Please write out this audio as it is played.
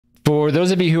For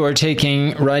those of you who are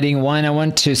taking Writing 1, I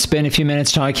want to spend a few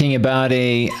minutes talking about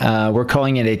we're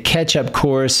calling it a catch-up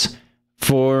course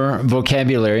for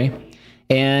vocabulary.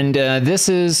 And this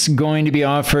is going to be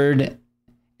offered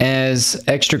as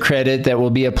extra credit that will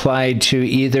be applied to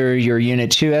either your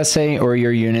Unit 2 essay or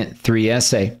your Unit 3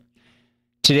 essay.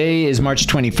 Today is March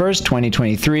 21st,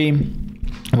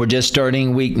 2023. We're just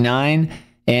starting week 9.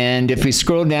 And if we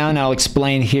scroll down, I'll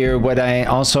explain here what I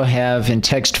also have in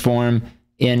text form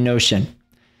in Notion.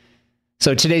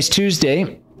 So today's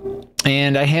Tuesday,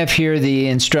 and I have here the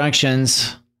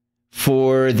instructions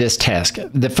for this task.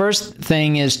 The first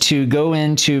thing is to go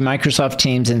into Microsoft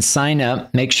Teams and sign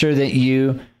up. Make sure that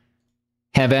you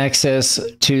have access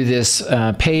to this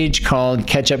page called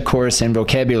Catch-Up Course in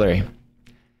Vocabulary.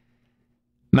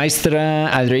 Maestra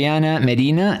Adriana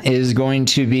Medina is going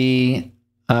to be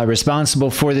responsible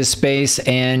for this space,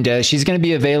 and she's going to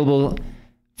be available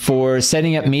for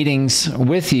setting up meetings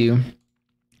with you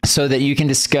so that you can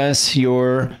discuss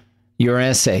your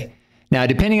essay. Now,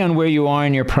 depending on where you are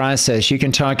in your process, you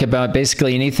can talk about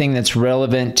basically anything that's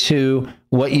relevant to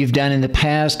what you've done in the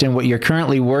past and what you're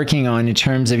currently working on in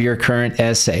terms of your current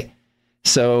essay.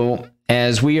 So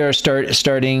as we are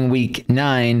starting week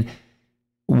 9,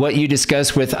 what you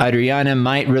discuss with Adriana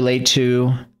might relate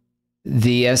to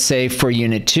the essay for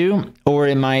Unit 2, or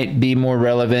it might be more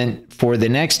relevant for the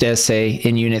next essay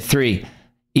in Unit 3.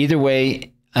 Either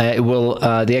way,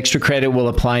 the extra credit will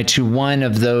apply to one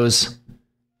of those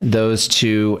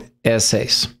two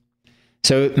essays.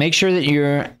 So make sure that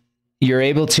you're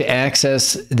able to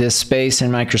access this space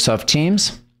in Microsoft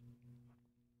Teams.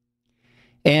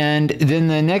 And then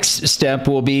the next step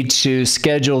will be to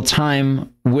schedule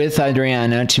time with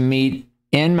Adriana to meet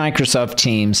in Microsoft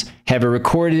Teams, have a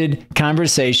recorded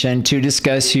conversation to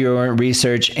discuss your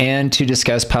research and to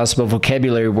discuss possible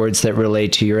vocabulary words that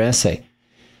relate to your essay.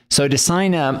 So to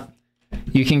sign up,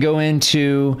 you can go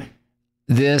into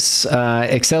this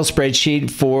Excel spreadsheet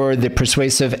for the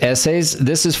persuasive essays.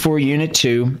 This is for Unit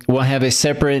 2. We'll have a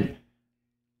separate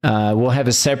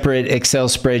Excel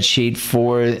spreadsheet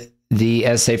for the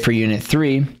essay for Unit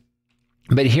 3.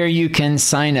 But here you can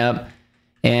sign up,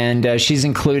 and she's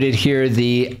included here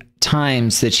the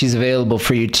times that she's available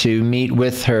for you to meet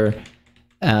with her.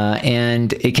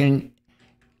 And it can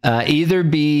either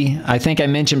be, I think I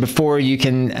mentioned before, you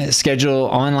can schedule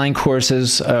online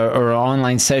courses or an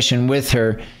online session with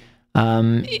her.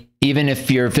 Even if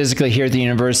you're physically here at the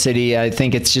university, I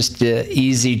think it's just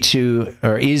easier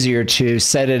to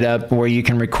set it up where you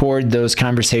can record those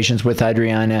conversations with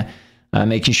Adriana,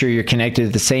 making sure you're connected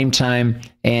at the same time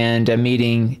and a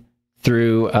meeting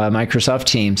through Microsoft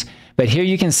Teams. But here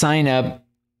you can sign up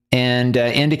and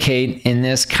indicate in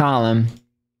this column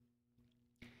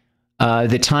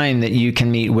the time that you can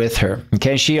meet with her.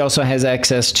 Okay, she also has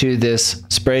access to this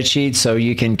spreadsheet, so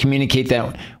you can communicate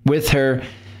that with her.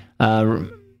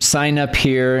 Sign up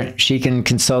here. She can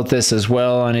consult this as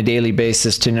well on a daily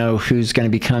basis to know who's going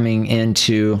to be coming in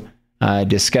to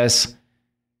discuss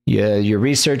your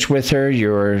research with her,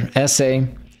 your essay.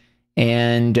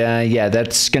 And yeah,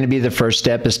 that's going to be the first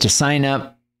step, is to sign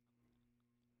up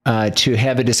to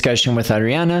have a discussion with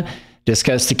Adriana,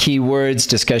 discuss the keywords,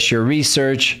 discuss your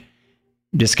research,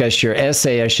 discuss your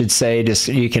essay, I should say.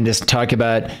 You can just talk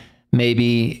about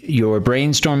maybe your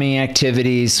brainstorming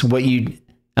activities, what you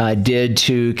did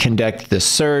to conduct the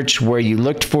search, where you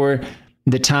looked for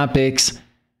the topics,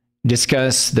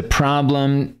 discuss the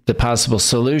problem, the possible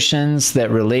solutions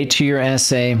that relate to your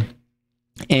essay.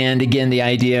 And again, the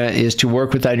idea is to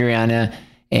work with Adriana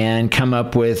and come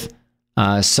up with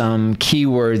some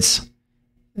keywords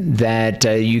that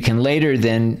you can later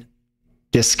then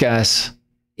discuss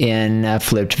in a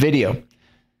flipped video.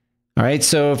 All right,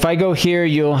 so if I go here,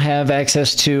 you'll have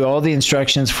access to all the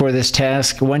instructions for this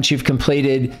task. Once you've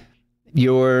completed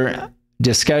your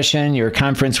discussion, your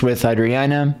conference with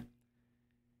Adriana,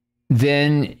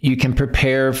 then you can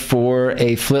prepare for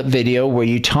a flip video where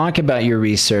you talk about your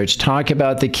research, talk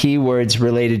about the keywords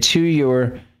related to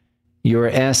your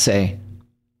essay.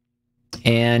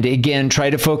 And again, try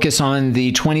to focus on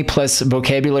the 20+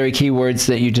 vocabulary keywords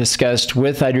that you discussed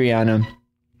with Adriana,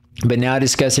 but now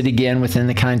discuss it again within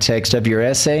the context of your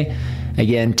essay.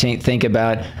 Again, think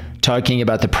about talking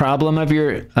about the problem of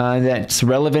your that's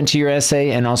relevant to your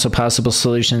essay, and also possible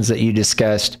solutions that you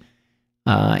discussed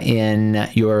in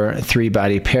your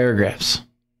 3-body paragraphs.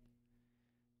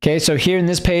 Okay, so here in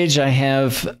this page,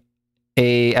 I've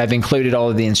included all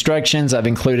of the instructions. I've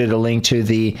included a link to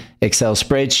the Excel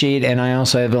spreadsheet, and I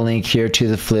also have a link here to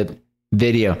the flip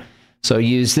video. So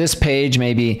use this page,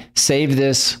 maybe save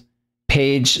this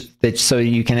page so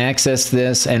you can access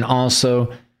this, and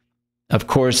also, of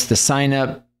course, the sign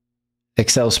up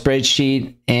Excel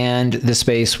spreadsheet and the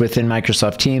space within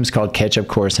Microsoft Teams called Catch-up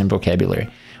Course and Vocabulary.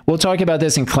 We'll talk about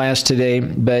this in class today,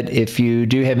 but if you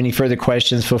do have any further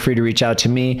questions, feel free to reach out to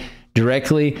me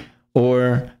directly,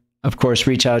 or of course,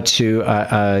 reach out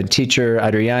to teacher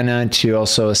Adriana to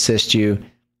also assist you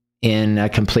in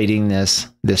completing this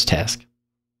task.